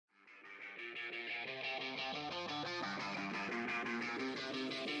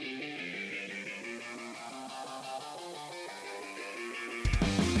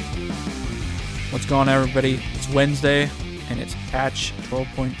What's going on, everybody? It's Wednesday, and it's patch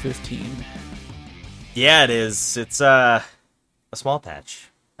 12.15. Yeah, it is. It's a small patch.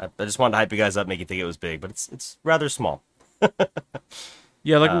 I just wanted to hype you guys up, make you think it was big, but it's rather small.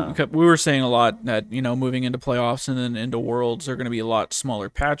 Yeah, like we were saying a lot that, moving into playoffs and then into Worlds are going to be a lot smaller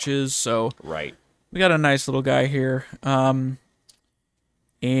patches, so Right. we got a nice little guy here. And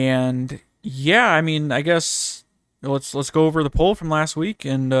yeah, I mean, I guess let's go over the poll from last week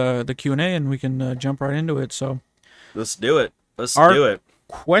and the Q&A, and we can jump right into it. So Let's do it. Let's Our- do it.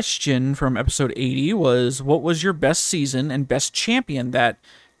 question from episode 80 was, what was your best season and best champion that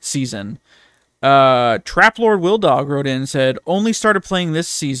season? Traplord Willdog wrote in and said, only started playing this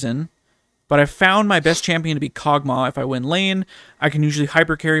season, but I found my best champion to be Kog'Maw. If I win lane, I can usually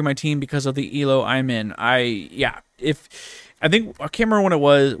hyper carry my team because of the elo I'm in. I can't remember when it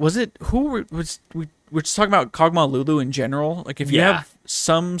was. Was it who was we were just talking about Kog'Maw Lulu in general? Like, if you Yeah. have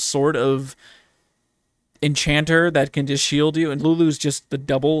some sort of enchanter that can just shield you, and Lulu's just the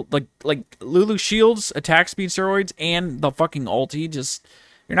double, like Lulu shields, attack speed, steroids, and the fucking ulti, just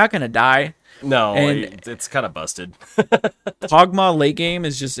you're not gonna die. No, And- it's kind of busted. Kog'Maw late game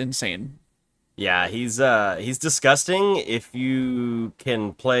is just insane. Yeah, he's disgusting if you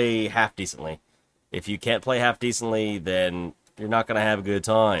can play half decently. If you can't play half decently, then you're not gonna have a good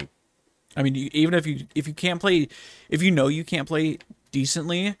time. I mean, even if you can't play, if you can't play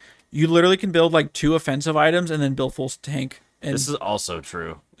decently, you literally can build like 2 offensive items and then build full tank. And This is also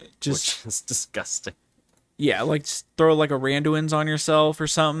true, just which is disgusting. yeah, like just throw like a Randuin's on yourself or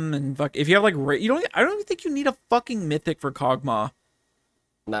something, and fuck. If you have like I don't even think you need a fucking mythic for Kog'Maw.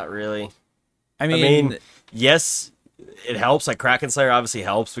 Not really. I I mean, mean, yes, it helps. Like Kraken Slayer obviously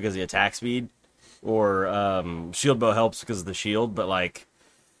helps because of the attack speed, or Shield Bow helps because of the shield. But like,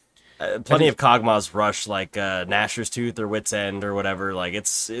 plenty of Kog'Maw's rush, like Nashor's Tooth or Wit's End or whatever. Like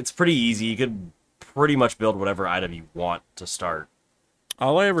it's pretty easy. You could pretty much build whatever item you want to start.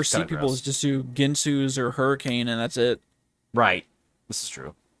 all I ever see kinda people gross. is just do Ginsu's or Hurricane, and that's it. Right. This is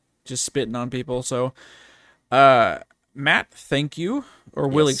true. Just spitting on people. So, Matt, thank you, or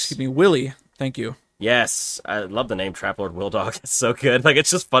Willie, Yes. excuse me, Willie, thank you. Yes, I love the name Traplord Willdog. It's so good. Like,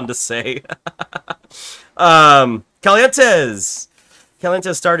 it's just fun to say. Calientes.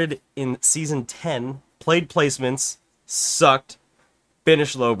 Calientes started in Season 10, played placements, sucked,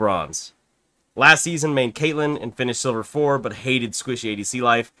 finished low bronze. Last season, main Caitlyn and finished Silver 4, but hated squishy ADC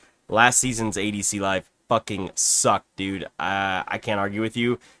life. Last season's ADC life fucking sucked, dude. I can't argue with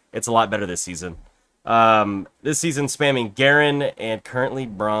you. It's a lot better this season. This season spamming Garen and currently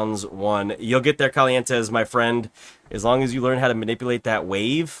bronze 1. You'll get there, Calientes, my friend, as long as you learn how to manipulate that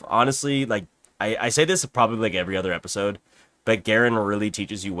wave. Honestly, like I say this probably like every other episode, but Garen really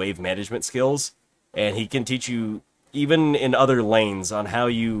teaches you wave management skills, and he can teach you even in other lanes on how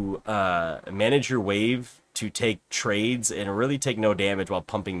you manage your wave to take trades and really take no damage while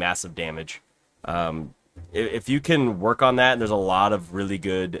pumping massive damage. If you can work on that, there's a lot of really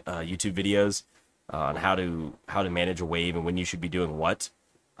good YouTube videos on how to manage a wave and when you should be doing what.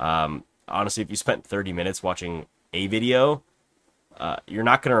 Honestly, if you spent 30 minutes watching a video, you're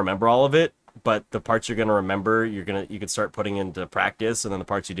not going to remember all of it, but the parts you're going to remember, you can start putting into practice, and then the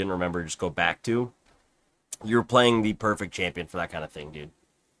parts you didn't remember, just go back to. You're playing the perfect champion for that kind of thing, dude.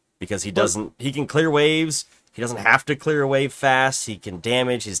 Because he can clear waves, he doesn't have to clear a wave fast, he can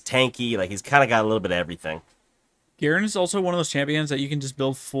damage, he's tanky, like he's kind of got a little bit of everything. Garen is also one of those champions that you can just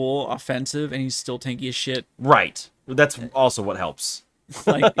build full offensive, and he's still tanky as shit. Right. That's also what helps.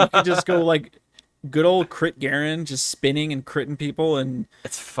 Like, you could just go like good old crit Garen, just spinning and critting people, and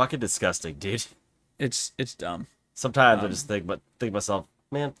It's fucking disgusting, dude. it's dumb. Sometimes I just think to myself,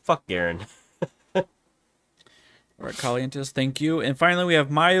 man, fuck Garen. All right, Calientes, thank you. And finally, we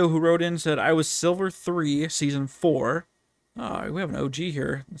have Mayo, who wrote in and said, I was Silver 3, Season 4. Oh, we have an OG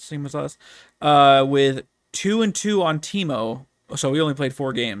here, same as us. With 2-2 on Teemo, so we only played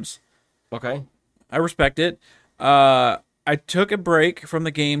 4 games. Okay. I respect it. I took a break from the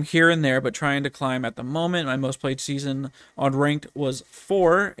game here and there, but trying to climb at the moment. My most played season on ranked was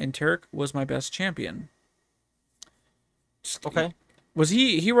 4, and Tarek was my best champion. Okay. Was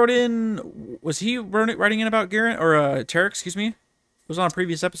he wrote in? Was he writing in about Garen or Tarek? Excuse me. It was on a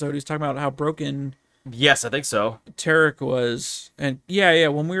previous episode. He was talking about how broken Yes, I think so. Tarek was, and yeah.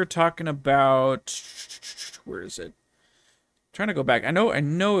 When we were talking about, where is it? Trying to go back. I know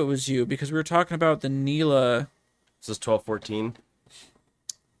it was you because we were talking about the Neela. This is 12-14.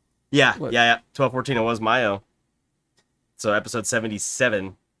 Yeah, What? yeah. 12-14, it was Mayo. So episode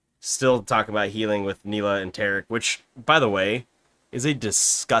 77. Still talking about healing with Neela and Tarek, which, by the way, is a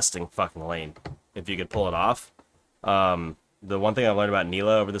disgusting fucking lane if you could pull it off. The one thing I've learned about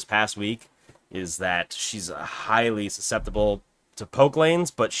Neela over this past week is that she's highly susceptible to poke lanes,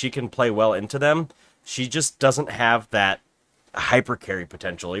 but she can play well into them. She just doesn't have that hyper carry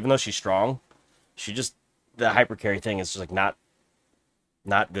potential, even though she's strong. The hyper carry thing is just like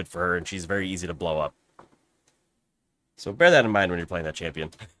not good for her, and she's very easy to blow up. So bear that in mind when you're playing that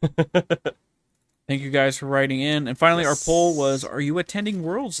champion. Thank you guys for writing in. And finally, Our poll was, are you attending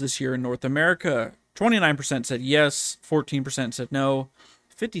Worlds this year in North America? 29% said yes, 14% said no,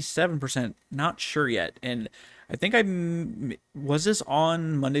 57% not sure yet. And I think was this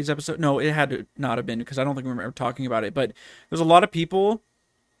on Monday's episode? No, it had to not have been, because I don't think we remember talking about it. But there's a lot of people,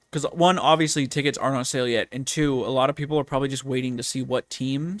 because one, obviously tickets aren't on sale yet, and two, a lot of people are probably just waiting to see what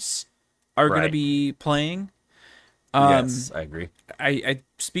teams are going to be playing. Yes, I agree. I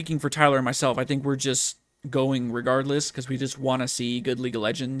speaking for Tyler and myself, I think we're just going regardless because we just want to see good League of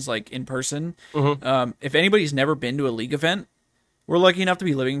Legends like in person. Mm-hmm. If anybody's never been to a League event, we're lucky enough to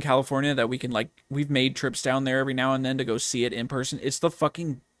be living in California that we can we've made trips down there every now and then to go see it in person. It's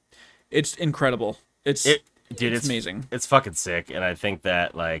incredible. It's amazing. It's fucking sick, and I think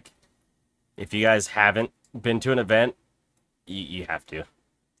that if you guys haven't been to an event, you have to.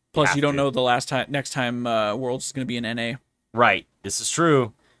 Plus, you don't know the next time Worlds is going to be in NA. Right. This is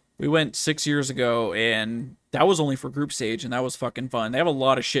true. We went 6 years ago, and that was only for group stage, and that was fucking fun. They have a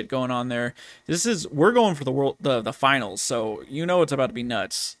lot of shit going on there. We're going for the finals, so it's about to be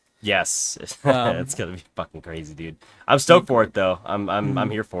nuts. Yes, it's gonna be fucking crazy, dude. I'm stoked for it though.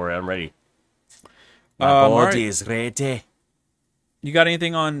 I'm here for it. I'm ready. My body is ready. You got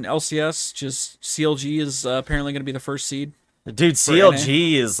anything on LCS? Just CLG is apparently going to be the first seed. Dude,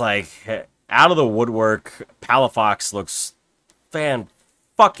 CLG is out of the woodwork. Palafox looks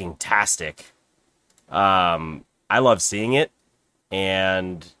fucking-tastic. I love seeing it,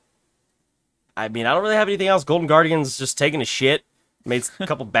 and I mean, I don't really have anything else. Golden Guardians just taking a shit, made a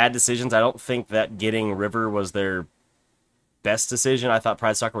couple bad decisions. I don't think that getting River was their best decision. I thought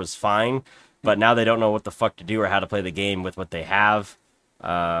Pride Soccer was fine, but now they don't know what the fuck to do or how to play the game with what they have.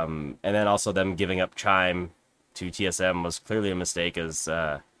 And then also them giving up Chime to TSM was clearly a mistake, as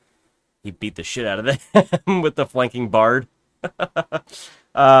he beat the shit out of them with the flanking Bard.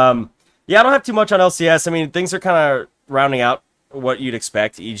 Yeah, I don't have too much on LCS. I mean, things are kind of rounding out what you'd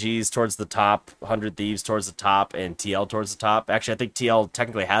expect. EG's towards the top, 100 Thieves towards the top, and TL towards the top. Actually, I think TL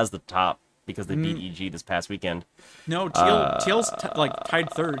technically has the top because they beat EG this past weekend. No, TL's tied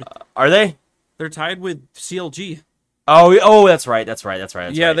third. Are they? They're tied with CLG. Oh, that's right. That's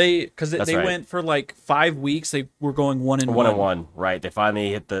right. Yeah, they went for 5 weeks. They were going 1-1. Right. They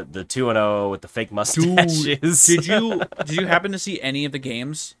finally hit the 2-0 with the fake mustaches. Dude, did you happen to see any of the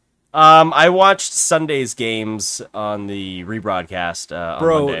games? I watched Sunday's games on the rebroadcast on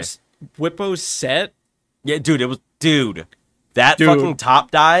Monday. Whippo's set. Yeah, dude, that fucking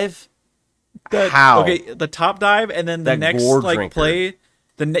top dive. How? Okay, the top dive, and then the next play.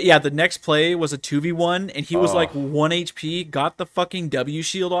 The next play was a 2v1, and he was 1 HP, got the fucking W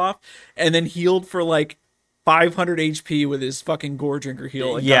shield off, and then healed for 500 HP with his fucking Gore Drinker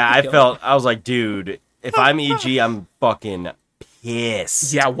heal. Yeah, I was like, dude, if I'm EG, I'm fucking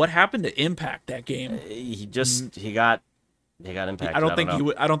pissed. Yeah, what happened to Impact that game? He got impacted. I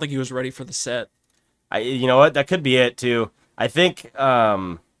don't think he was ready for the set. You know what? That could be it too. I think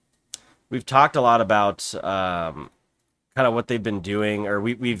we've talked a lot about kind of what they've been doing, or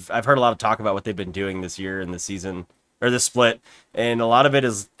I've heard a lot of talk about what they've been doing this year in the season or this split, and a lot of it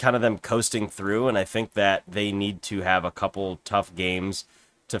is kind of them coasting through. And I think that they need to have a couple tough games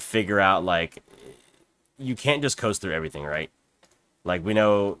to figure out you can't just coast through everything, right? We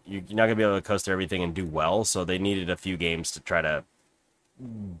know you're not gonna be able to coast through everything and do well, so they needed a few games to try to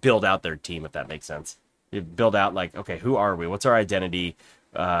build out their team, if that makes sense. You build out okay, who are we? What's our identity?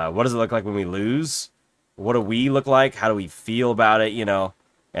 What does it look like when we lose? What do we look like? How do we feel about it? And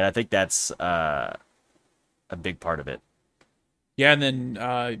I think that's a big part of it. Yeah, and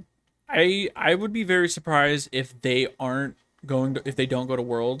then I would be very surprised if they if they don't go to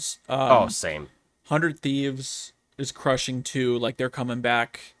Worlds. Same. 100 Thieves is crushing too. They're coming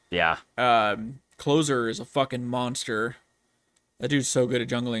back. Yeah. Closer is a fucking monster. That dude's so good at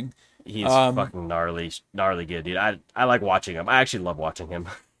jungling. He's fucking gnarly good, dude. I like watching him. I actually love watching him.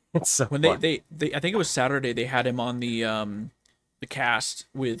 It's so when fun. they I think it was Saturday, they had him on the cast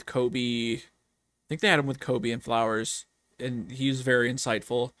with Kobe. I think they had him with Kobe and Flowers, and he's very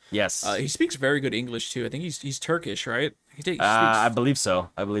insightful. Yes. He speaks very good English too. I think he's Turkish, right? I believe so.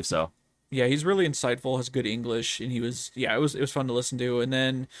 Yeah, he's really insightful, has good English, and it was fun to listen to. And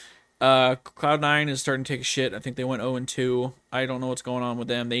then Cloud9 is starting to take a shit. I think they went 0-2. I don't know what's going on with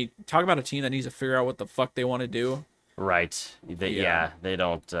them. They talk about a team that needs to figure out what the fuck they want to do. Right. They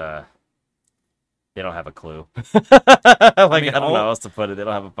don't have a clue. I don't know how else to put it. They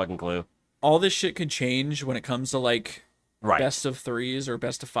don't have a fucking clue. All this shit could change when it comes to like Right. best of threes or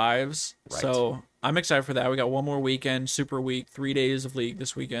best of fives. Right. So I'm excited for that. We got one more weekend, super week, 3 days of league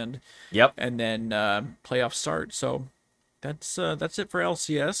this weekend. Yep. And then playoffs start. So that's it for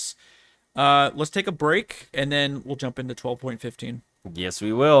LCS. Let's take a break and then we'll jump into 12.15. Yes,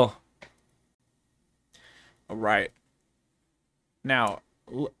 we will. All right. Now,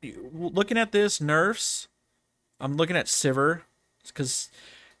 looking at this nerfs, I'm looking at Sivir because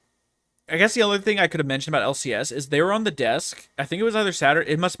I guess the other thing I could have mentioned about LCS is they were on the desk. I think it was either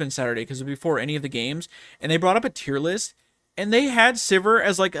Saturday. It must have been Saturday because it was before any of the games. And they brought up a tier list. And they had Sivir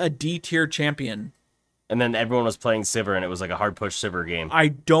as like a D tier champion. And then everyone was playing Sivir, and it was like a hard push Sivir game. I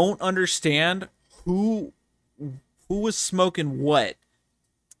don't understand who was smoking what.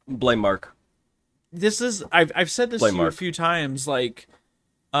 Blame Mark. This is I've said this Blame to you a Mark. few times. Like,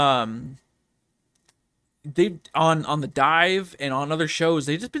 they on the dive and on other shows,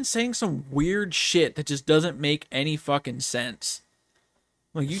 they've just been saying some weird shit that just doesn't make any fucking sense.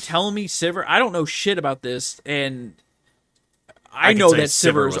 Like, you telling me Sivir? I don't know shit about this, and I can know say that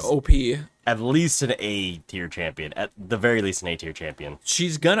Sivir is was OP. At least an A tier champion. At the very least, an A tier champion.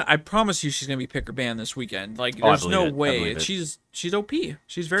 I promise you, she's gonna be pick or ban this weekend. Like, Oh, I there's believe no it. I way. believe it. She's OP.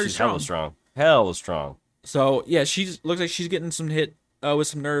 She's very She's strong. hella strong. Hella strong. So yeah, looks like she's getting some hit with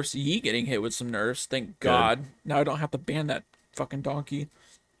some nerfs. Yi getting hit with some nerfs. Thank God. Now I don't have to ban that fucking donkey.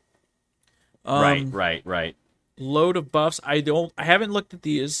 Right. Load of buffs. I haven't looked at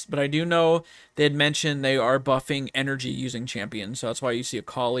these, but I do know they had mentioned they are buffing energy using champions. So that's why you see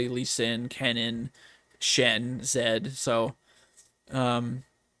Akali, Lee Sin, Kennen, Shen, Zed. So why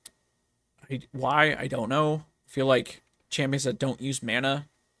I don't know. I feel like champions that don't use mana,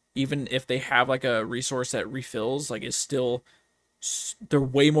 even if they have like a resource that refills, like is still they're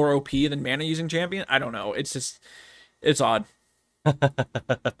way more OP than mana using champion. I don't know. It's odd. Yeah.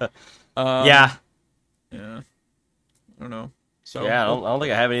 Yeah. I don't know. So Yeah, I don't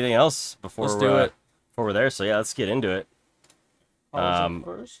think I have anything else before let's do it. before we're there. So yeah, let's get into it.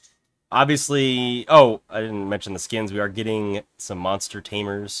 First. Obviously, I didn't mention the skins. We are getting some monster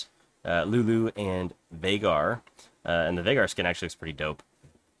tamers, Lulu and Veigar, and the Veigar skin actually looks pretty dope.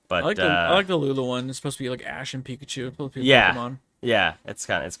 But I like the Lulu one. It's supposed to be like Ash and Pikachu. Yeah. Pokemon. Yeah, it's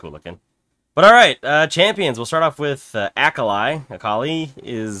cool looking. But all right, champions. We'll start off with Akali. Akali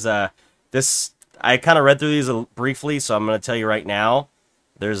is this. I kind of read through these briefly, so I'm going to tell you right now.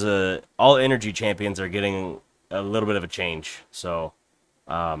 There's all energy champions are getting a little bit of a change. So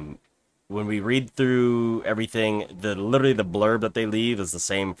when we read through everything, literally the blurb that they leave is the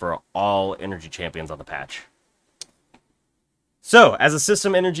same for all energy champions on the patch. So, as a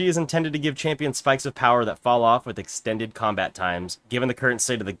system, energy is intended to give champions spikes of power that fall off with extended combat times. Given the current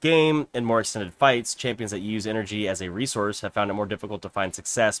state of the game and more extended fights, champions that use energy as a resource have found it more difficult to find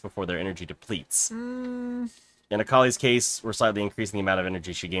success before their energy depletes. In Akali's case, we're slightly increasing the amount of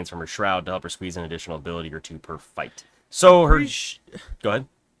energy she gains from her shroud to help her squeeze an additional ability or two per fight. So go ahead.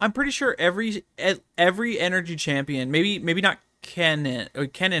 I'm pretty sure every energy champion, maybe not Kennen.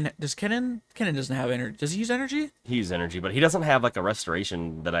 Kennen doesn't have energy. Does he use energy? He uses energy, but he doesn't have like a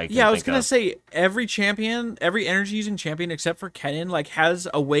restoration that I can Yeah, I was think gonna of. say every energy using champion except for Kennen, like has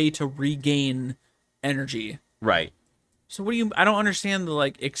a way to regain energy. Right. So what do you? I don't understand the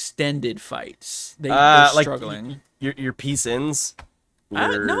like extended fights. They're Like struggling. your peace ins.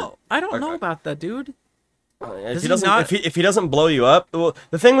 No, I don't know about that, dude. If he doesn't blow you up, well,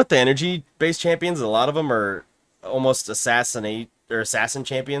 the thing with the energy based champions, a lot of them are almost assassin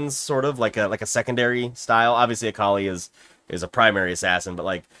champions, sort of like a secondary style. Obviously, Akali is a primary assassin, but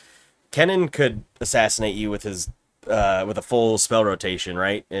like Kennen could assassinate you with his with a full spell rotation,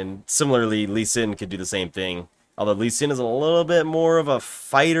 right? And similarly, Lee Sin could do the same thing. Although Lee Sin is a little bit more of a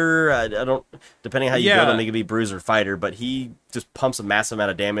fighter. I don't, depending how you build him, he could be bruiser fighter, but he just pumps a massive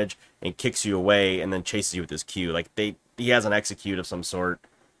amount of damage and kicks you away and then chases you with his Q. Like he has an execute of some sort.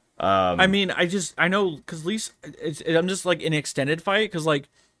 I mean, I know because I'm just like in an extended fight because like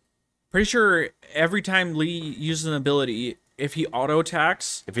pretty sure every time Lee uses an ability, if he auto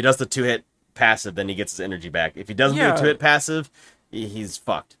attacks, if he does the 2-hit passive, then he gets his energy back. If he doesn't do a 2-hit passive, he's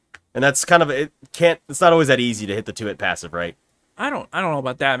fucked. And that's kind of it's not always that easy to hit the 2-hit passive, right? I don't know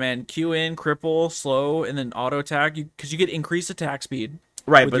about that, man. Q in, cripple, slow, and then auto attack. Because you get increased attack speed.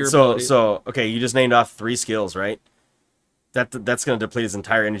 Right, but so okay, you just named off 3 skills, right? that's going to deplete his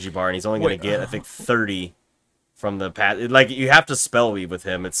entire energy bar, and he's only going Wait, to get I think 30 from the path. Like you have to spell weave with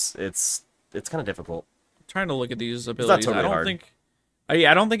him. It's kind of difficult. trying to look at these It's not abilities. totally I don't hard. think.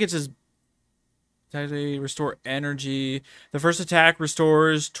 Yeah, I don't think it's as. They restore energy. The first attack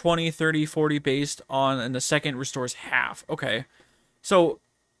restores 20, 30, 40 based on, and the second restores half. Okay. So,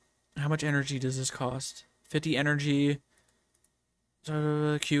 how much energy does this cost? 50 energy.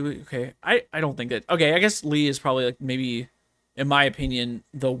 Q. Okay. I don't think that. Okay, I guess Lee is probably like maybe, in my opinion,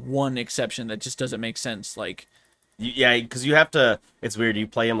 the one exception that just doesn't make sense. Like, Yeah, because you have to. It's weird. You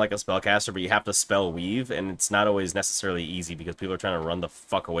play him like a spellcaster, but you have to spell weave, and it's not always necessarily easy because people are trying to run the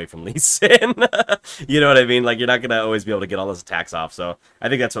fuck away from Lee Sin. You know what I mean? Like you're not gonna always be able to get all those attacks off. So I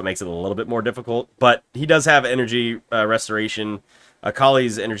think that's what makes it a little bit more difficult. But he does have energy restoration.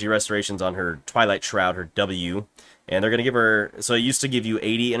 Kali's energy restorations on her Twilight Shroud, her W, and they're gonna give her. So it used to give you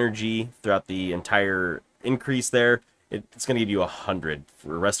 80 energy throughout the entire increase there. It's gonna give you 100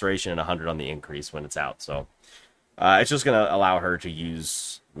 for restoration and 100 on the increase when it's out. So. It's just gonna allow her to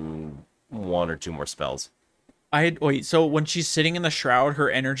use one or two more spells. wait, so when she's sitting in the shroud, her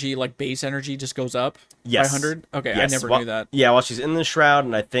energy, like base energy, just goes up by Yes. 100? Okay, I Yes. never While- knew that. Yeah, while she's in the shroud,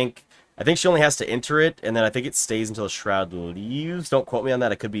 and I think she only has to enter it, and then I think it stays until the shroud leaves. Don't quote me on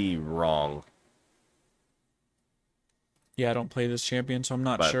that. I could be wrong. Yeah, I don't play this champion, so I'm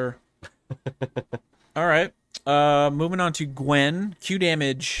not But- sure. All right. Moving on to Gwen. Q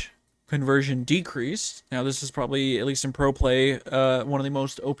damage conversion decreased. Now, this is probably, at least in pro play, one of the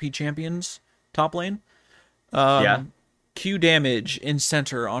most OP champions top lane. Yeah. Q damage in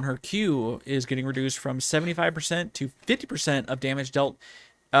center on her Q is getting reduced from 75% to 50% of damage dealt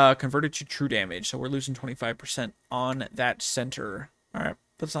converted to true damage. So we're losing 25% on that center. All right.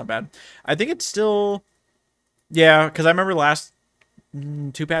 That's not bad. I think it's still... Yeah, because I remember last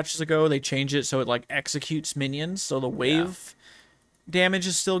 2 patches ago, they changed it so it like executes minions. So the wave damage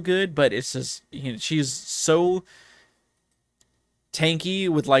is still good, but it's just, she's so tanky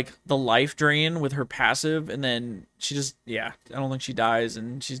with like the life drain with her passive, and then she just, I don't think she dies,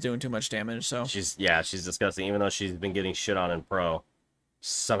 and she's doing too much damage. So She's disgusting. Even though she's been getting shit on in pro,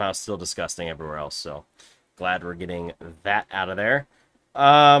 somehow still disgusting everywhere else. So glad we're getting that out of there.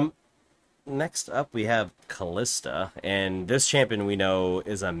 Next up, we have Callista, and this champion we know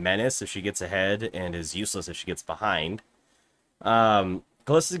is a menace if she gets ahead and is useless if she gets behind.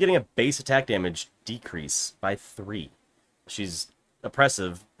 Callista's getting a base attack damage decrease by 3. She's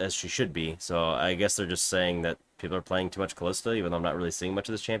oppressive, as she should be, so I guess they're just saying that people are playing too much Callista, even though I'm not really seeing much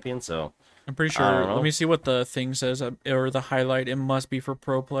of this champion, so... I'm pretty I don't sure. know. Let me see what the thing says, or the highlight. It must be for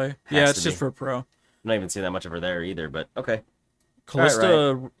pro play. Has It's to just be. for pro. I'm not even seeing that much of her there either, but okay.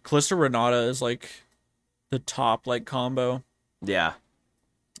 Callista Renata is like the top like combo. Yeah.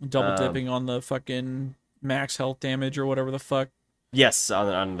 Double dipping on the fucking max health damage or whatever the fuck. Yes,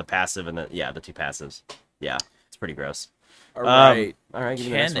 on the passive and the 2 passives. Yeah, it's pretty gross. All right. All right, give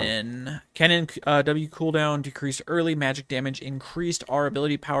me the next one. Kennen W cooldown decreased early, magic damage increased, R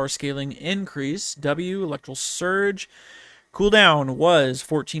ability power scaling increased, W electrical surge cooldown was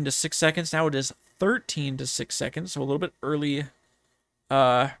 14 to 6 seconds. Now it is 13 to 6 seconds, so a little bit early. It's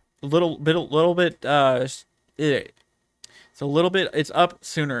a little bit. It's up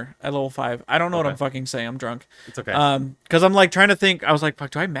sooner at level 5. I don't know what I'm Okay. fucking saying. I'm drunk. It's okay. Because I'm like trying to think. I was like,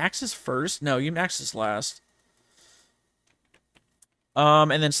 fuck, do I max this first? No, you max this last.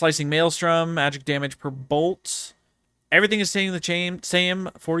 And then slicing maelstrom, magic damage per bolt. Everything is staying the same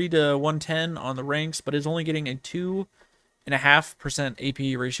 40 to 110 on the ranks, but is only getting a 2.5%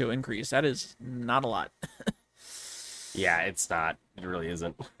 AP ratio increase. That is not a lot. Yeah, it's not. It really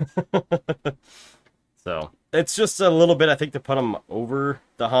isn't. So it's just a little bit, I think, to put him over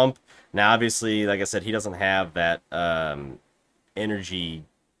the hump. Now, obviously, like I said, he doesn't have that energy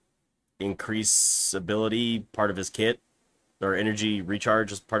increase ability part of his kit, or energy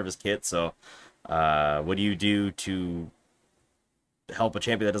recharge is part of his kit. So what do you do to help a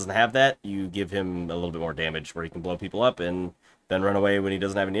champion that doesn't have that? You give him a little bit more damage where he can blow people up and then run away when he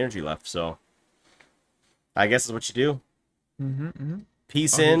doesn't have any energy left. So I guess is what you do.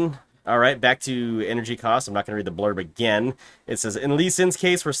 Peace in. All right, back to energy costs. I'm not going to read the blurb again. It says, in Lee Sin's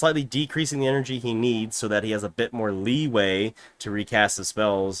case, we're slightly decreasing the energy he needs so that he has a bit more leeway to recast his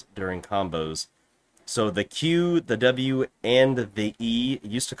spells during combos. So the Q, the W, and the E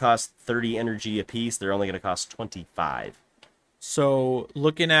used to cost 30 energy apiece. They're only going to cost 25. So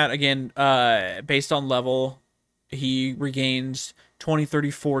looking at, again, based on level, he regains 20,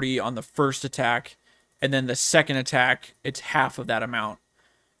 30, 40 on the first attack. And then the second attack, it's half of that amount.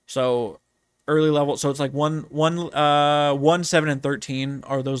 So early level, so it's like 1, 7, and 13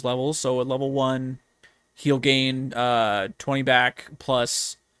 are those levels. So at level 1, he'll gain 20 back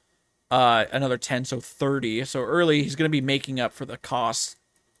plus another 10, so 30. So early, he's going to be making up for the cost.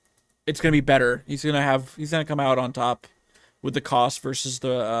 It's going to be better. He's going to come out on top with the cost versus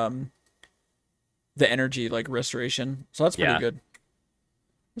the energy like restoration. So that's pretty good.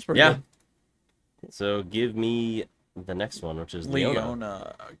 That's pretty good. So give me the next one, which is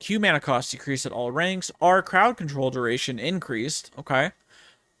Leona. Q mana cost decreased at all ranks. R crowd control duration increased. Okay.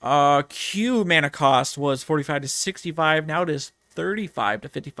 Q mana cost was 45 to 65. Now it is 35 to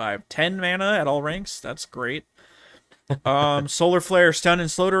 55. 10 mana at all ranks. That's great. Solar Flare stun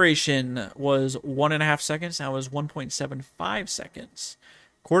and slow duration was 1.5 seconds. Now is 1.75 seconds.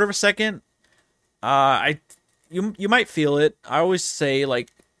 Quarter of a second. You might feel it. I always say like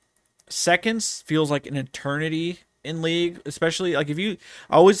seconds feels like an eternity in League, especially like I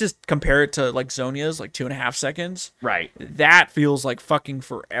always just compare it to like Zonia's like 2.5 seconds. Right. That feels like fucking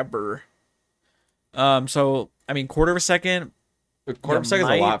forever. So I mean, quarter of a second. A quarter of a second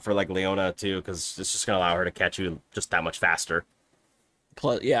is a lot for like Leona too, because it's just gonna allow her to catch you just that much faster.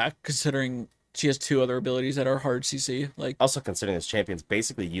 Plus, yeah, considering she has 2 other abilities that are hard CC. Like also considering this champion's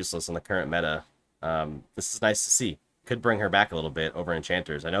basically useless in the current meta. This is nice to see. Could bring her back a little bit over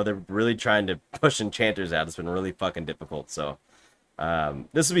Enchanters. I know they're really trying to push Enchanters out. It's been really fucking difficult. So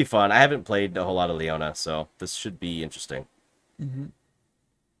this will be fun. I haven't played a whole lot of Leona, so this should be interesting. Mm-hmm.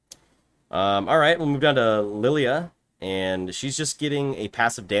 All right, we'll move down to Lilia, and she's just getting a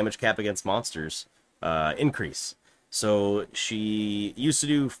passive damage cap against monsters increase. So she used to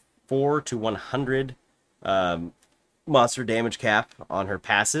do 4 to 100 monster damage cap on her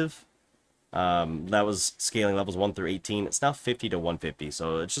passive. That was scaling levels 1 through 18. It's now 50 to 150,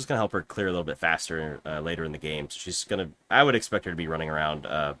 so it's just gonna help her clear a little bit faster later in the game. So she's gonna, I would expect her to be running around,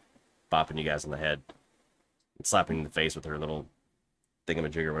 bopping you guys on the head, and slapping in the face with her little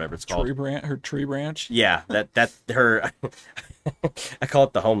thingamajig or whatever it's called. Her tree branch. Yeah, that her. I call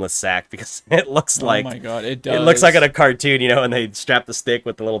it the homeless sack because it looks like. Oh my god, it does. It looks like in a cartoon, you know, and they strap the stick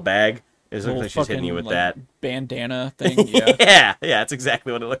with the little bag. It looks like she's hitting you with like, that bandana thing. Yeah, yeah, that's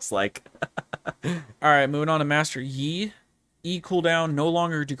exactly what it looks like. All right, moving on to Master Yi. E cooldown no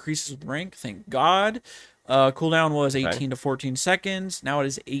longer decreases with rank. Thank God. Cooldown was 18 to 14 seconds. Now it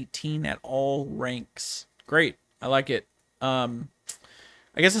is 18 at all ranks. Great. I like it. I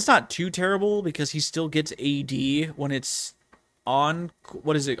guess it's not too terrible because he still gets AD when it's on.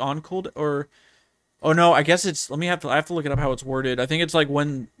 What is it, on cooldown or? Oh no, I guess it's. I have to look it up how it's worded. I think it's like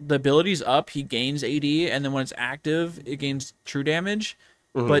when the ability's up, he gains AD, and then when it's active, it gains true damage.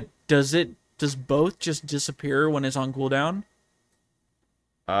 Mm-hmm. But does both just disappear when it's on cooldown?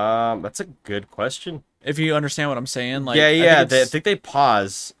 That's a good question. If you understand what I'm saying, like I think they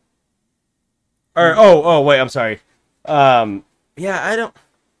pause. Or wait, I'm sorry. Yeah, I don't.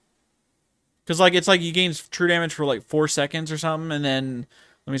 Because like it's like he gains true damage for like 4 seconds or something, and then.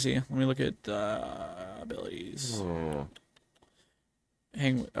 Let me see. Let me look at abilities.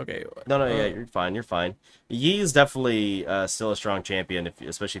 Okay. No, yeah, you're fine. You're fine. Yi is definitely still a strong champion,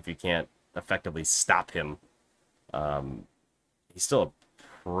 especially if you can't effectively stop him. He's still a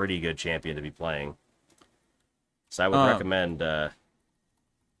pretty good champion to be playing. So I would recommend,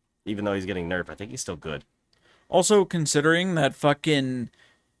 even though he's getting nerfed, I think he's still good. Also, considering that fucking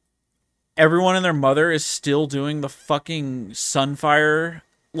everyone and their mother is still doing the fucking Sunfire.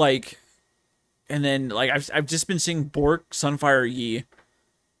 Like, and then like I've just been seeing Bork, Sunfire, Yi.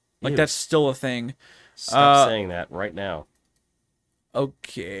 Like that's still a thing. Stop saying that right now.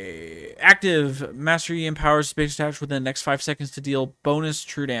 Okay. Active Master Yi empowers space attached within the next 5 seconds to deal bonus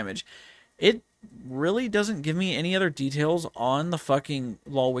true damage. It really doesn't give me any other details on the fucking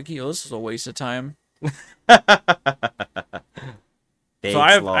LoL wiki. Oh, this is a waste of time. So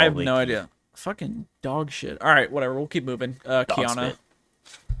I have no idea. Fucking dog shit. All right, whatever. We'll keep moving. Qiyana.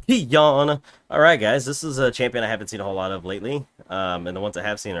 Qiyana. All right, guys. This is a champion I haven't seen a whole lot of lately. And the ones I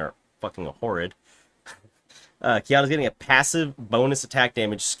have seen are fucking horrid. Qiyana's getting a passive bonus attack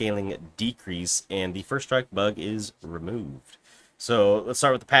damage scaling decrease, and the first strike bug is removed. So let's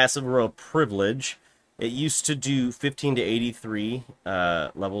start with the passive Royal Privilege. It used to do 15 to 83,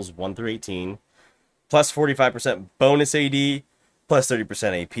 levels 1 through 18, plus 45% bonus AD, plus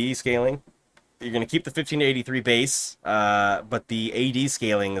 30% AP scaling. You're going to keep the 15 to 83 base, but the AD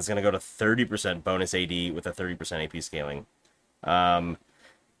scaling is going to go to 30% bonus AD with a 30% AP scaling. And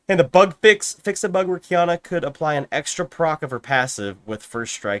the bug fix a bug where Qiyana could apply an extra proc of her passive with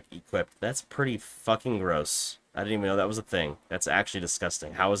first strike equipped. That's pretty fucking gross. I didn't even know that was a thing. That's actually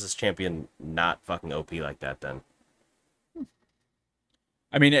disgusting. How is this champion not fucking OP like that then?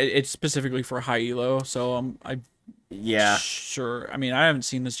 I mean, it's specifically for high elo, so Yeah, Sure. I mean, I haven't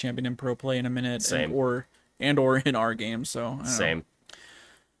seen this champion in pro play in a minute, same, and or in our game, so I don't know. same,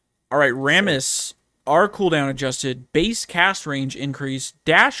 All right, same. Rammus, our cooldown adjusted, base cast range increased,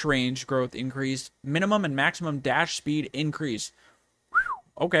 dash range growth increased, minimum and maximum dash speed increased.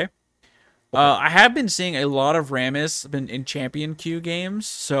 Okay. Okay. I have been seeing a lot of Rammus in champion queue games,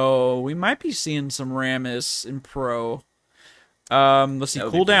 so we might be seeing some Rammus in pro. Let's see, That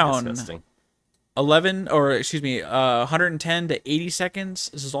would be pretty cooldown disgusting. 110 to 80 seconds.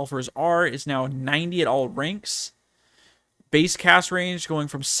 This is all for his R. It's now 90 at all ranks. Base cast range going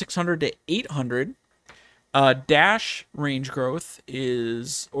from 600 to 800. Dash range growth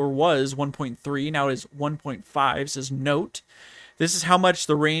is or was 1.3. Now it is 1.5. Says note. This is how much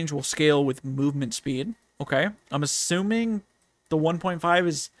the range will scale with movement speed. Okay. I'm assuming the 1.5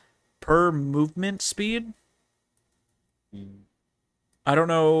 is per movement speed. I don't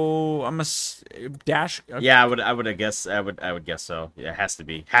know. Dash. Yeah, I would guess so. Yeah, it has to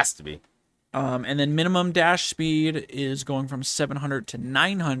be. And then minimum dash speed is going from 700 to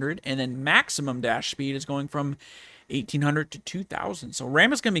 900, and then maximum dash speed is going from 1800 to 2000. So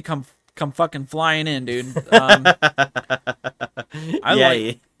Ram is gonna come fucking flying in, dude. I Yeah,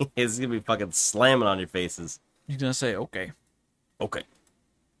 like. it's gonna be fucking slamming on your faces. He's gonna say okay. Okay.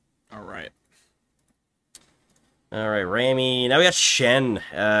 All right. All right, Rami. Now we got Shen,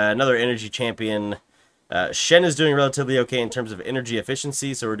 another energy champion. Shen is doing relatively okay in terms of energy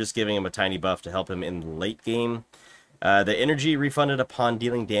efficiency, so we're just giving him a tiny buff to help him in the late game. The energy refunded upon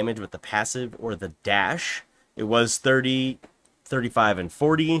dealing damage with the passive or the dash. It was 30, 35, and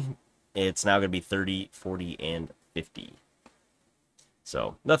 40. It's now going to be 30, 40, and 50.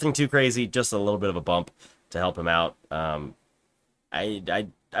 So nothing too crazy, just a little bit of a bump to help him out. I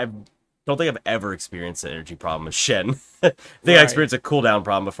don't think I've ever experienced an energy problem with Shen. I think I Right. experienced a cooldown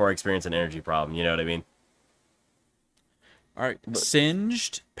problem before I experienced an energy problem. You know what I mean? All right.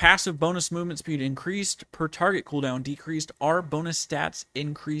 Singed passive bonus movement speed increased per target cooldown decreased. Our bonus stats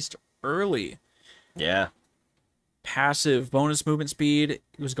increased early. Yeah. Passive bonus movement speed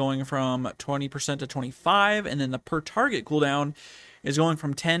was going from 20% to 25, and then the per target cooldown is going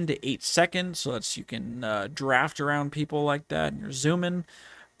from 10 to 8 seconds. So that's you can draft around people like that, and you're zooming.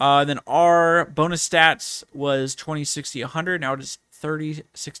 Then our bonus stats was 20, 60, 100. Now it is 30,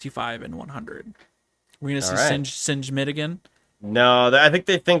 65, and 100. We're gonna see All right. Singe mid again. No, I think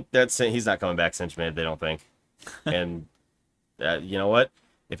they think that's he's not coming back since mid. They don't think. And you know what?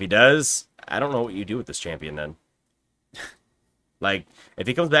 If he does, I don't know what you do with this champion then. Like, if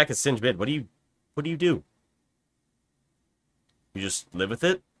he comes back as Singe mid, what do you do? You just live with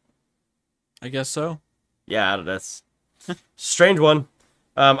it? I guess so. Yeah, that's strange one.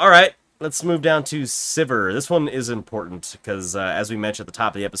 All right, let's move down to Sivir. This one is important because, as we mentioned at the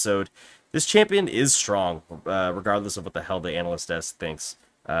top of the episode, this champion is strong, regardless of what the hell the analyst desk thinks.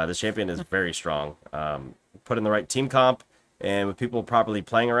 This champion is very strong. Put in the right team comp, and with people properly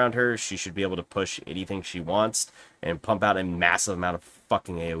playing around her, she should be able to push anything she wants and pump out a massive amount of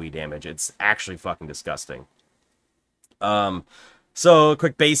fucking AoE damage. It's actually fucking disgusting. So,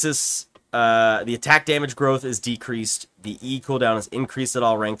 quick basis. The attack damage growth is decreased. The E cooldown is increased at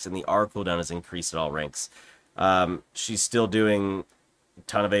all ranks, and the R cooldown is increased at all ranks. She's still doing a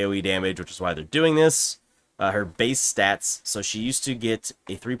ton of AoE damage, which is why they're doing this. Her base stats, so she used to get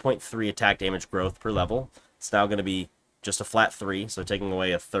a 3.3 attack damage growth per level. It's now going to be just a flat 3, so taking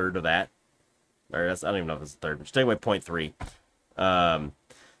away a third of that. Or I don't even know if it's a third, but she's taking away 0.3.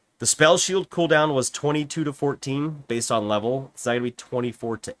 The spell shield cooldown was 22 to 14 based on level. It's now going to be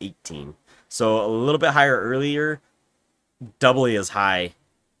 24 to 18. So a little bit higher earlier, doubly as high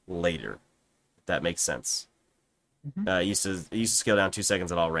later. If that makes sense. It used to scale down 2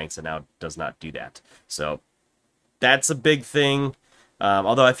 seconds at all ranks, and now does not do that. So that's a big thing.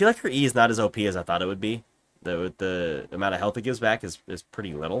 Although I feel like her E is not as OP as I thought it would be. The amount of health it gives back is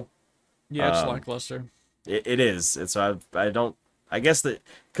pretty little. Yeah, it's lackluster. It is. And so I don't. I guess that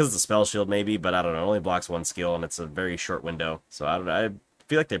because it's a spell shield maybe, but I don't know. It only blocks one skill, and it's a very short window. So I don't know. I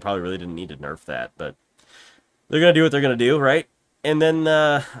feel like they probably really didn't need to nerf that, but they're gonna do what they're gonna do, right? And then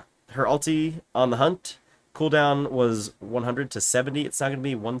her ulti on the hunt cooldown was 100 to 70. It's now gonna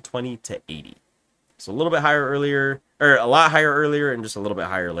be 120 to 80. So a little bit higher earlier, or a lot higher earlier, and just a little bit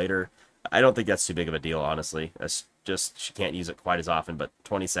higher later. I don't think that's too big of a deal, honestly. That's just she can't use it quite as often, but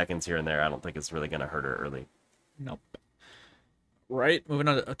 20 seconds here and there, I don't think it's really gonna hurt her early. Nope. Right, moving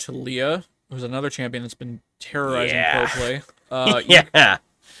on to Leah, who's another champion that's been terrorizing Yeah. pro play. Yeah.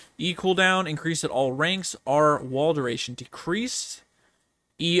 E cooldown increased at all ranks. R wall duration decreased.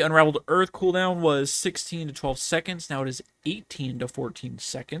 E Unraveled Earth cooldown was 16 to 12 seconds. Now it is 18 to 14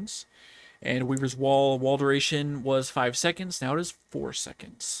 seconds. And Weaver's wall duration was 5 seconds. Now it is 4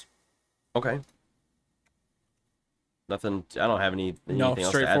 seconds. Okay. Nothing. I don't have anything else to add to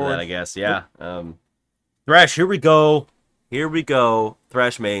straightforward. that, I guess. Yeah. Thresh. Here we go. Here we go.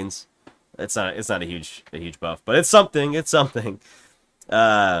 Thresh mains. It's not a huge buff, but it's something. It's something.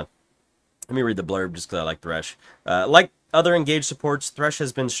 Let me read the blurb just because I like Thresh. Like other engaged supports, Thresh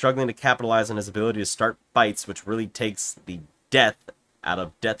has been struggling to capitalize on his ability to start fights, which really takes the death out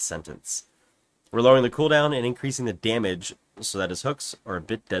of Death Sentence. We're lowering the cooldown and increasing the damage so that his hooks are a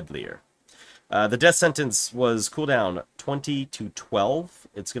bit deadlier. The Death Sentence was cooldown 20 to 12.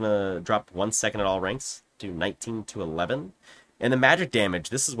 It's going to drop 1 second at all ranks to 19 to 11. And the magic damage,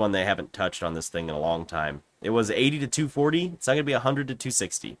 this is one they haven't touched on this thing in a long time. It was 80 to 240. It's not going to be 100 to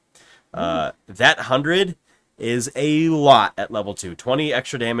 260. That 100 is a lot at level 2. 20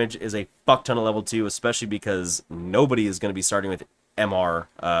 extra damage is a fuck ton of level 2, especially because nobody is going to be starting with MR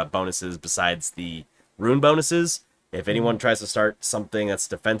bonuses besides the rune bonuses. If anyone tries to start something that's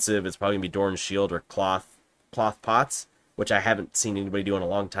defensive, it's probably going to be Doran's Shield or Cloth Pots, which I haven't seen anybody do in a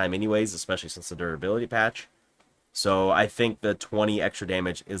long time anyways, especially since the durability patch. So I think the 20 extra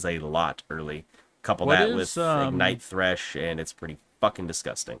damage is a lot early. Couple What that is, with Ignite Thresh, and it's pretty fucking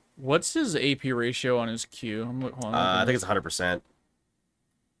disgusting. What's his AP ratio on his Q? Hold on, I think it's 100%. I'm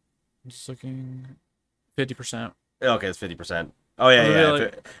just looking. 50%. Okay, it's 50%. Oh yeah, Was it yeah.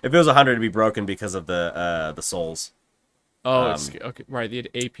 really- If it was 100, it'd be broken because of the souls. Oh, it's okay. Right, the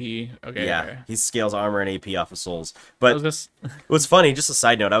AP. Okay. Yeah, Okay. he scales armor and AP off of souls. What But was this? what's funny, just a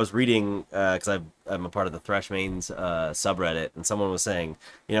side note, I was reading, because I'm a part of the Thresh Mains subreddit, and someone was saying,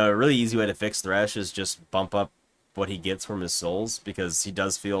 a really easy way to fix Thresh is just bump up what he gets from his souls, because he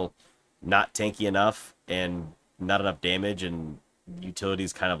does feel not tanky enough and not enough damage, and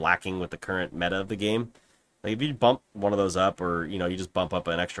utility's kind of lacking with the current meta of the game. Like, if you bump one of those up, or, you just bump up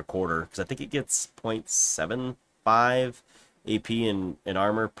an extra quarter, because I think it gets 0.75 AP in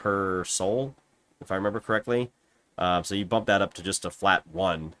armor per soul, if I remember correctly. So you bump that up to just a flat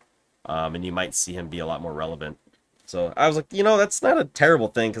 1, and you might see him be a lot more relevant. So I was like, that's not a terrible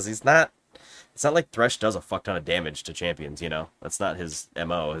thing, because it's not like Thresh does a fuck ton of damage to champions, That's not his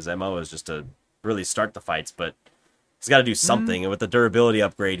MO. His MO is just to really start the fights, but he's got to do something, and with the durability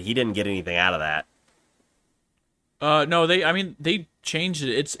upgrade, he didn't get anything out of that. No, they changed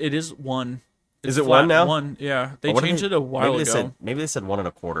it. It is 1. Is it 1 now? 1, yeah. They changed it a while ago. Maybe they said 1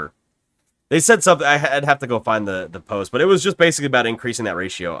 1/4. They said something. I'd have to go find the post, but it was just basically about increasing that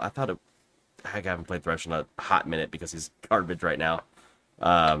ratio. I haven't played Thresh in a hot minute because he's garbage right now.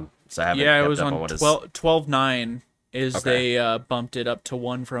 So I haven't. Yeah, it kept was up on what his... 12.9 is Okay. they bumped it up to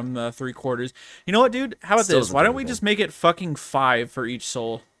 1 from the 3/4. You know what, dude? How about Still this? doesn't Why do don't we anything. just make it fucking 5 for each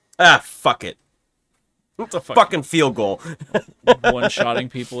soul? Fuck it. It's a fucking field goal. One-shotting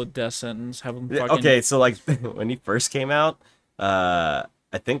people with death sentence. Have them fucking... Okay, so like when he first came out, I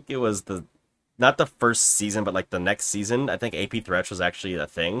think it was not the first season, but like the next season. I think AP Thresh was actually a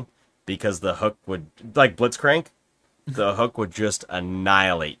thing because the hook would, like Blitzcrank, the hook would just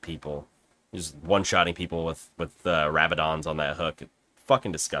annihilate people, just one-shotting people with Rabadons on that hook.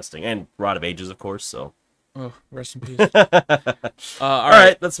 Fucking disgusting, and Rod of Ages, of course. So, Oh, rest in peace. all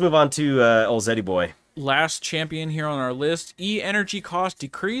right, let's move on to old Zeddy boy. Last champion here on our list. E energy cost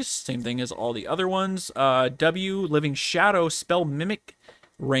decrease, same thing as all the other ones. W living shadow spell mimic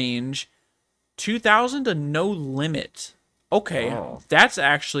range 2000 to no limit. Okay, Oh. that's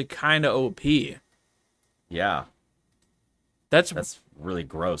actually kind of OP. Yeah, that's really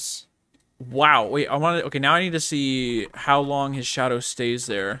gross. Wow. Wait, okay, now I need to see how long his shadow stays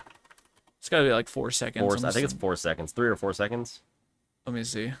there. It's got to be like 4 seconds. I think it's 4 seconds, 3 or 4 seconds. Let me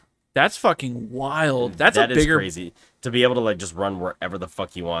see. That's fucking wild. That's That a is bigger crazy to be able to like just run wherever the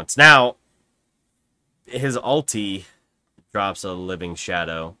fuck he wants. Now, his ulti drops a living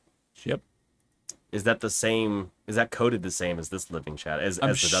shadow. Yep. Is that the same? Is that coded the same as this living shadow as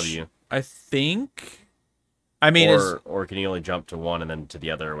the W? I think. I mean, or can you only jump to one and then to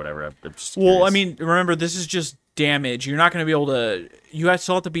the other or whatever? I'm just well, I curious. mean, remember this is just damage. You're not going to be able to. You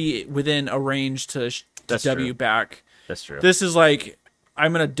still have to be within a range to That's W true. back. That's true. This is like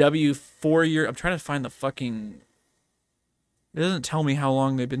I'm gonna W 4 year. I'm trying to find the fucking. It doesn't tell me how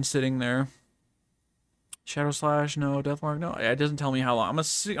long they've been sitting there. Shadow Slash, no. Deathmark, no. It doesn't tell me how long. I'm gonna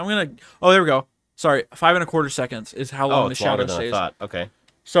see. I'm gonna. Oh, there we go. Sorry, 5.25 seconds is how long the it's shadow longer than I stays. thought. Okay.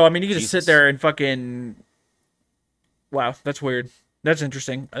 So I mean, you can just Jesus. sit there and fucking. Wow, that's weird. That's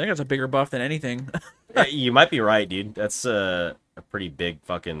interesting. I think that's a bigger buff than anything. Yeah, you might be right, dude. That's a pretty big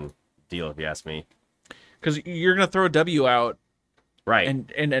fucking deal if you ask me. Because you're gonna throw a W out, Right.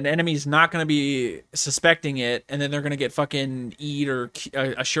 and an enemy's not going to be suspecting it, and then they're going to get fucking eat or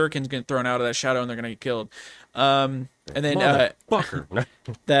a shuriken's getting thrown out of that shadow, and they're going to get killed. And then Motherfucker.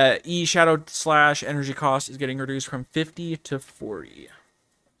 the E shadow slash energy cost is getting reduced from 50 to 40.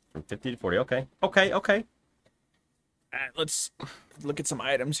 From 50 to 40. Okay. Okay. Okay. All right, let's look at some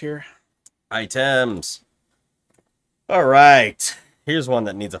items here. Items. All right. Here's one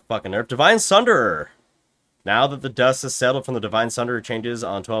that needs a fucking nerf. Divine Sunderer. Now that the dust has settled from the Divine Sunderer changes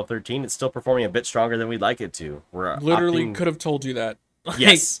on 12-13, it's still performing a bit stronger than we'd like it to. We're Literally opting... could have told you that. Like,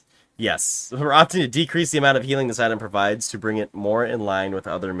 Yes. Yes. We're opting to decrease the amount of healing this item provides to bring it more in line with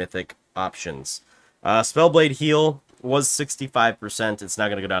other mythic options. Spellblade heal was 65%. It's now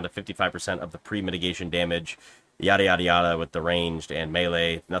going to go down to 55% of the pre-mitigation damage. Yada, yada, yada with the ranged and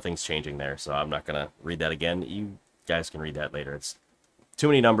melee. Nothing's changing there, so I'm not going to read that again. You guys can read that later. It's too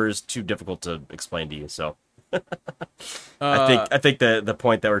many numbers, too difficult to explain to you, so... I think the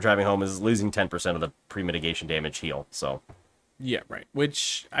point that we're driving home is losing 10% of the pre-mitigation damage heal, so... Yeah, right.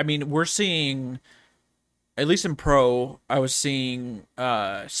 Which, I mean, we're seeing, at least in Pro, I was seeing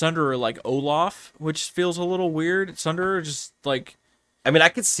Sunderer like Olaf, which feels a little weird. Sunderer just like... I mean, I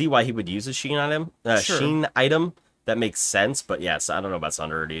could see why he would use a Sheen item. Sure. Sheen item, that makes sense, but yes, I don't know about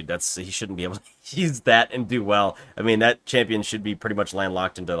Sunderer, dude. He shouldn't be able to use that and do well. I mean, that champion should be pretty much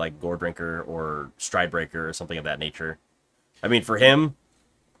landlocked into like Goredrinker or Stridebreaker or something of that nature. I mean, for him,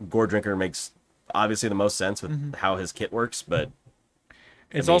 Goredrinker makes obviously the most sense with how his kit works, but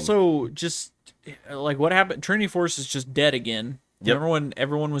it's also just like what happened. Trinity Force is just dead again. Yep. Remember when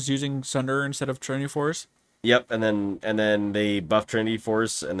everyone was using Sunderer instead of Trinity Force? Yep, and then they buffed Trinity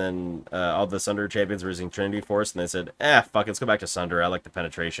Force, and then all the Sunderer champions were using Trinity Force, and they said, fuck, let's go back to Sunderer. I like the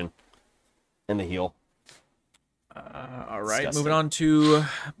penetration and the heal. All right, Disgusting. moving on to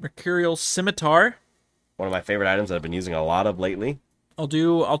Mercurial Scimitar. One of my favorite items that I've been using a lot of lately. I'll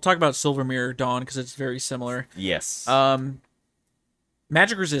talk about Silvermirror Dawn because it's very similar. Yes.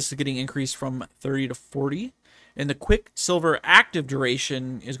 Magic resist is getting increased from 30 to 40. And the Quicksilver active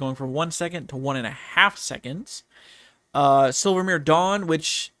duration is going from 1 second to 1.5 seconds. Silvermirror Dawn,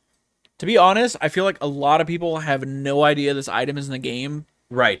 which, to be honest, I feel like a lot of people have no idea this item is in the game.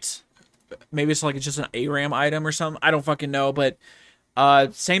 Right. Maybe it's just an ARAM item or something. I don't fucking know, but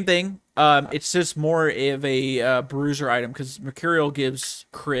same thing. It's just more of a bruiser item because Mercurial gives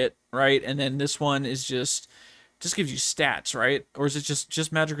crit, right? And then this one is just gives you stats, right? Or is it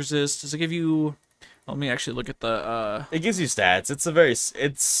just magic resist? Does it give you... Let me actually look at the... It gives you stats.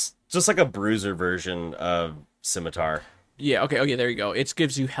 It's just like a bruiser version of Scimitar. Yeah, okay, there you go. It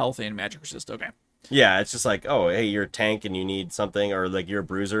gives you health and magic resist, okay. Yeah, it's just like, oh, hey, you're a tank and you need something, or like you're a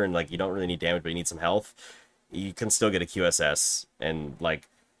bruiser and like you don't really need damage but you need some health. You can still get a QSS, and like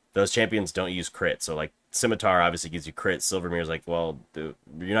those champions don't use crit, so like Scimitar obviously gives you crit. Silvermirror's like, well, dude,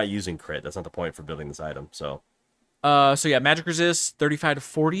 you're not using crit. That's not the point for building this item, so... So yeah, magic resist, 35 to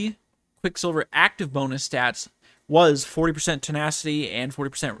 40. Quicksilver active bonus stats was 40% tenacity and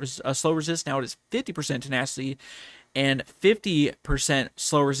 40% slow resist. Now it is 50% tenacity and 50%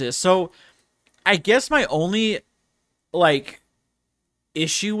 slow resist. So I guess my only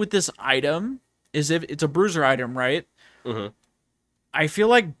issue with this item is if it's a bruiser item, right? Mm-hmm. I feel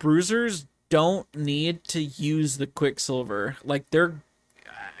like bruisers don't need to use the Quicksilver. Like they're,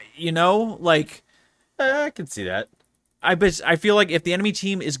 I can see that. I feel like if the enemy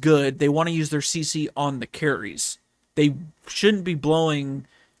team is good, they want to use their CC on the carries. They shouldn't be blowing...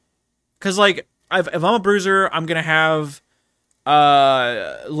 Because, if I'm a bruiser, I'm going to have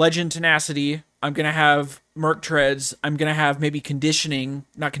Legend Tenacity. I'm going to have Merc Treads. I'm going to have maybe Conditioning.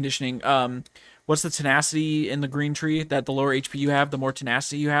 Not Conditioning. What's the Tenacity in the green tree? That the lower HP you have, the more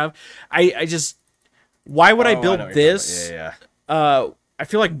Tenacity you have. I just... Why would I build this? Yeah. I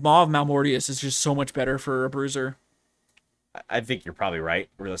feel like Maw of Malmortius is just so much better for a bruiser. I think you're probably right,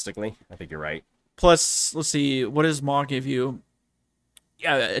 realistically. I think you're right. Plus, let's see, what does Maw give you?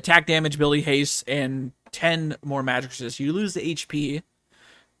 Yeah, attack damage, ability haste, and 10 more magic resist. You lose the HP,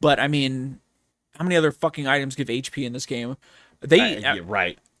 but I mean, how many other fucking items give HP in this game? Yeah,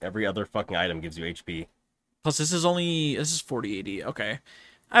 right. Every other fucking item gives you HP. Plus, this is 4080. Okay.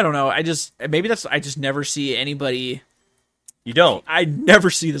 I don't know. I just never see anybody... You don't. I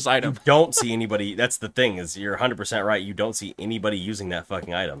never see this item. You don't see anybody. That's the thing, is you're 100% right. You don't see anybody using that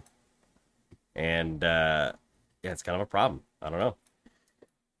fucking item. And, yeah, it's kind of a problem. I don't know.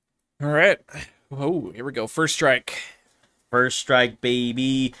 All right. Oh, here we go. First strike. First Strike,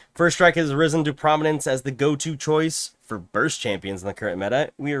 baby. First Strike has risen to prominence as the go-to choice for burst champions in the current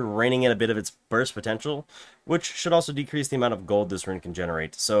meta. We are reining in a bit of its burst potential, which should also decrease the amount of gold this rune can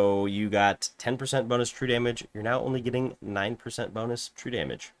generate. So you got 10% bonus true damage. You're now only getting 9% bonus true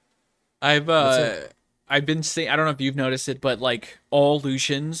damage. I've been seeing, I don't know if you've noticed it, but like all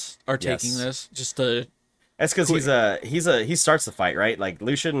Lucians are taking this just to. That's because he starts the fight, right? Like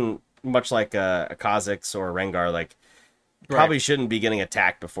Lucian, much like a Kha'Zix or a Rengar, like probably shouldn't be getting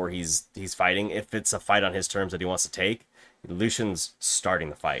attacked before he's fighting. If it's a fight on his terms that he wants to take, Lucian's starting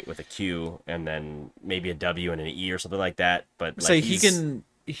the fight with a Q and then maybe a W and an E or something like that. But like, say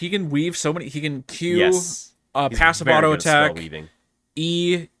he can weave so many. He can Q, yes, passive auto attack,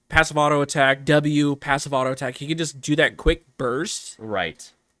 E, passive auto attack, W, passive auto attack. He can just do that quick burst,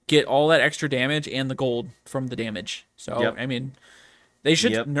 right? Get all that extra damage and the gold from the damage. So I mean, they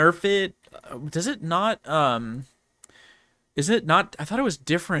should nerf it. Does it not? Is it not? I thought it was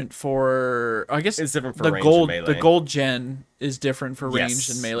different for. I guess it's different for the range gold. and melee. The gold gen is different for range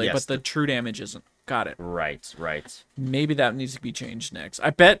and melee, but the true damage isn't. Got it. Right. Maybe that needs to be changed next. I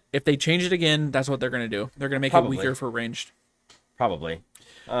bet if they change it again, that's what they're gonna do. They're gonna make it weaker for ranged. Probably.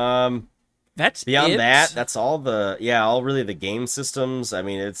 That's beyond it? that. That's all all really the game systems. I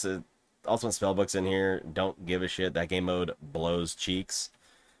mean, it's Ultimate Spellbook's in here. Don't give a shit. That game mode blows cheeks.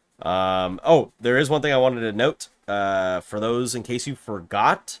 There is one thing I wanted to note. For those in case you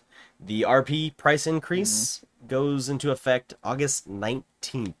forgot, the RP price increase goes into effect August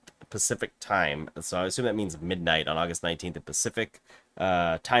 19th Pacific time. So I assume that means midnight on August 19th in Pacific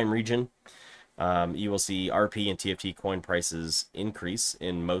time region. You will see RP and TFT coin prices increase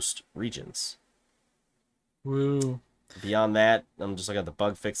in most regions. Woo. Beyond that, I'm just looking at the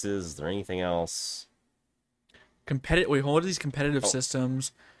bug fixes. Is there anything else? Wait, what are these competitive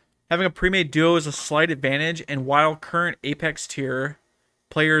systems? Having a pre-made duo is a slight advantage, and while current Apex tier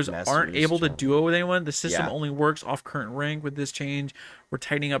players aren't able to duo with anyone, the system only works off current rank. With this change, we're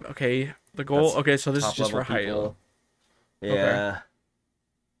tightening up. Okay, the goal. That's okay, so this is just for high elo. Yeah.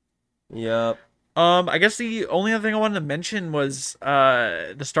 Okay. Yep. I guess the only other thing I wanted to mention was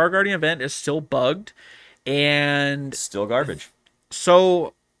the Star Guardian event is still bugged, and still garbage.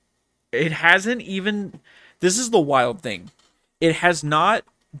 So it hasn't even. This is the wild thing. It has not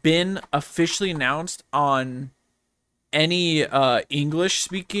been officially announced on any English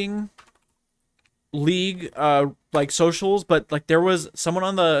speaking league like socials, but like there was someone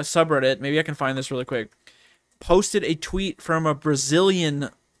on the subreddit, maybe I can find this really quick, posted a tweet from a Brazilian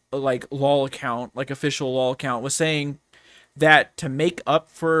like LOL account, like official LOL account, was saying that to make up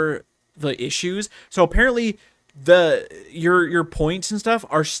for the issues, so apparently your points and stuff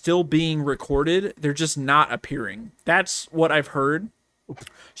are still being recorded, they're just not appearing. That's what I've heard.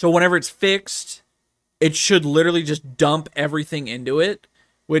 So whenever it's fixed, it should literally just dump everything into it,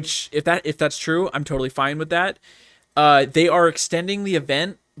 which if that's true, I'm totally fine with that. They are extending the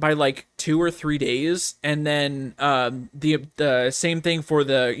event by like 2 or 3 days, and then the same thing for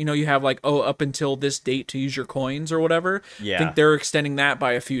the, you have like up until this date to use your coins or whatever. I think they're extending that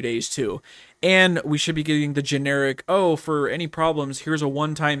by a few days too. And we should be getting the generic, for any problems, here's a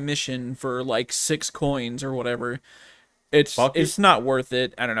one-time mission for like 6 coins or whatever. It's not worth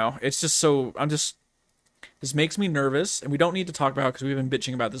it. I don't know. It's just this makes me nervous, and we don't need to talk about it because we've been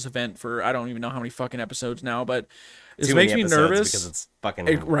bitching about this event for I don't even know how many fucking episodes now, but this makes me nervous because it's fucking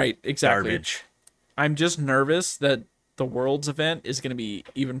right, exactly. Garbage. I'm just nervous that the Worlds event is going to be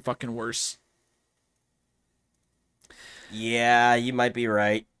even fucking worse. Yeah, you might be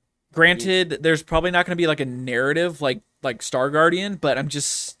right. Granted, there's probably not going to be like a narrative like Star Guardian, but I'm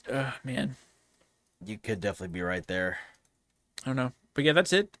just man. You could definitely be right there. I don't know. But yeah,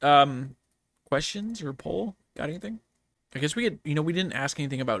 that's it. Questions or poll? Got anything? I guess we didn't ask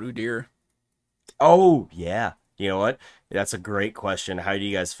anything about Udyr. Oh, yeah. You know what? That's a great question. How do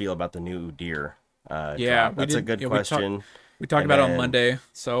you guys feel about the new Udyr? That's a good question. We talked about it on Monday,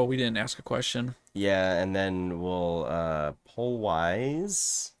 so we didn't ask a question. Yeah, and then we'll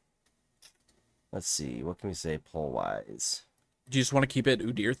poll-wise. Let's see. What can we say poll-wise? Do you just want to keep it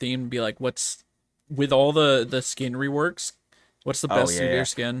Udyr themed and be like, what's with all the skin reworks? What's the best Udyr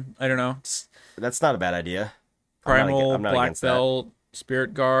skin? I don't know. That's not a bad idea. Primal, Black Belt,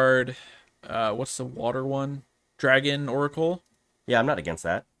 Spirit Guard. What's the water one? Dragon Oracle. Yeah, I'm not against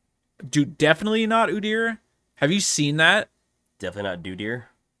that. Dude, definitely not Udyr. Have you seen that? Definitely not Udyr.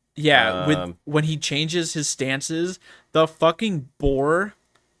 Yeah, when he changes his stances, the fucking boar.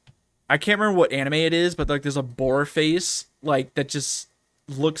 I can't remember what anime it is, but like there's a boar face like that just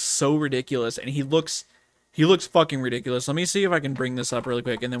looks so ridiculous, and he looks fucking ridiculous. Let me see if I can bring this up really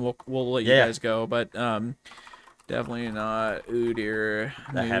quick, and then we'll let you guys go. But Definitely not Udyr.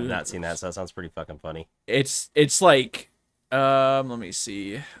 I have not seen that, so that sounds pretty fucking funny. It's like let me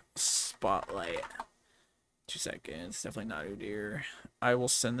see. Spotlight. 2 seconds. Definitely not Udyr. I will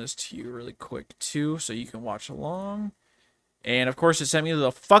send this to you really quick too, so you can watch along. And of course, it sent me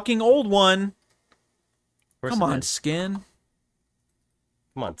the fucking old one. Come on, Skin.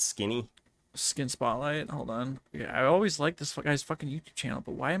 Come on, Skinny. Skin Spotlight. Hold on. Yeah, I always like this guy's fucking YouTube channel,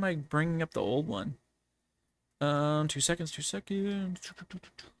 but why am I bringing up the old one? 2 seconds. 2 seconds.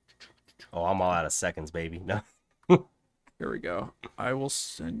 Oh, I'm all out of seconds, baby. No. Here we go. I will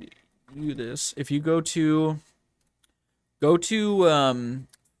send you this. If you go to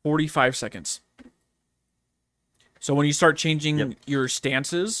 45 seconds. So when you start changing your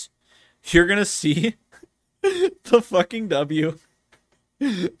stances, you're gonna see the fucking W.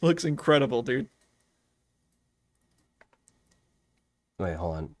 Looks incredible, dude. Wait,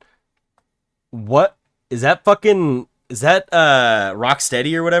 hold on. What is that fucking? Is that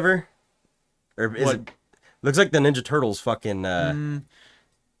Rocksteady or whatever? Or is it? Looks like the Ninja Turtles fucking. The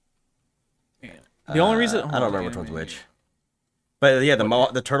only reason I don't remember which one's which. But yeah,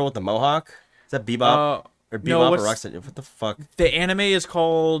 the turtle with the mohawk. Is that Bebop or Bebop no, or Rocksteady? What the fuck? The anime is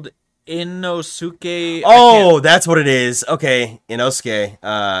called Inosuke. Oh, that's what it is. Okay, Inosuke.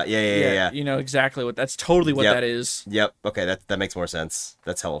 Yeah. You know exactly what. That's totally what that is. Yep. Okay, that makes more sense.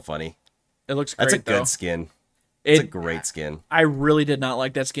 That's hella funny. It looks great. That's a though. good skin. It's a great skin. I really did not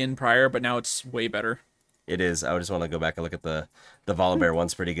like that skin prior, but now it's way better. It is. I just want to go back and look at the Volibear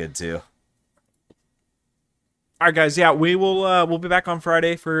one's pretty good too. All right, guys. Yeah, we'll be back on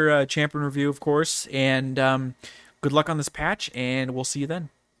Friday for champion review, of course, and good luck on this patch, and we'll see you then.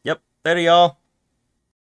 Yep. Later, y'all.